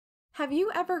Have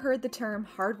you ever heard the term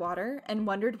hard water and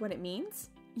wondered what it means?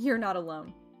 You're not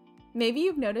alone. Maybe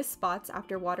you've noticed spots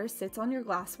after water sits on your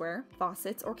glassware,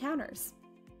 faucets, or counters.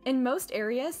 In most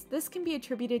areas, this can be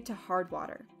attributed to hard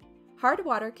water. Hard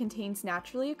water contains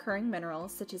naturally occurring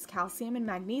minerals such as calcium and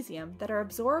magnesium that are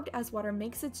absorbed as water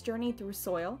makes its journey through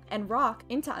soil and rock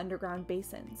into underground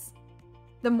basins.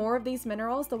 The more of these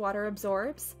minerals the water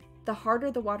absorbs, the harder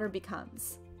the water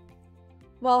becomes.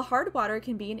 While hard water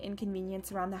can be an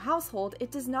inconvenience around the household, it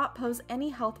does not pose any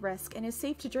health risk and is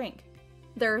safe to drink.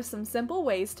 There are some simple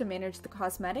ways to manage the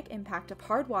cosmetic impact of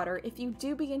hard water if you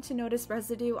do begin to notice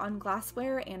residue on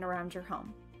glassware and around your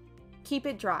home. Keep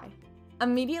it dry.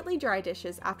 Immediately dry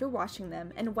dishes after washing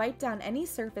them and wipe down any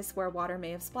surface where water may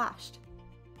have splashed.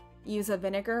 Use a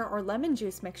vinegar or lemon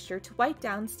juice mixture to wipe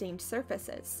down stained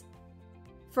surfaces.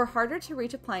 For harder to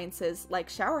reach appliances like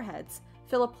shower heads,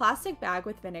 fill a plastic bag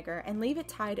with vinegar and leave it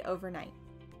tied overnight.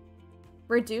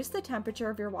 Reduce the temperature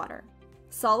of your water.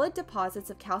 Solid deposits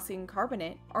of calcium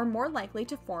carbonate are more likely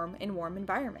to form in warm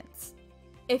environments.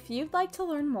 If you'd like to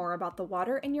learn more about the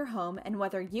water in your home and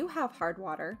whether you have hard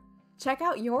water, check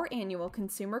out your annual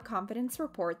Consumer Confidence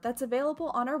Report that's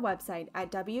available on our website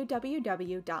at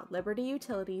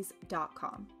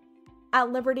www.libertyutilities.com. At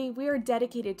Liberty, we are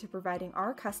dedicated to providing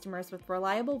our customers with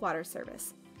reliable water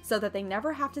service so that they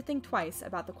never have to think twice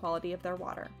about the quality of their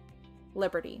water.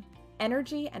 Liberty,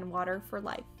 energy and water for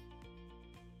life.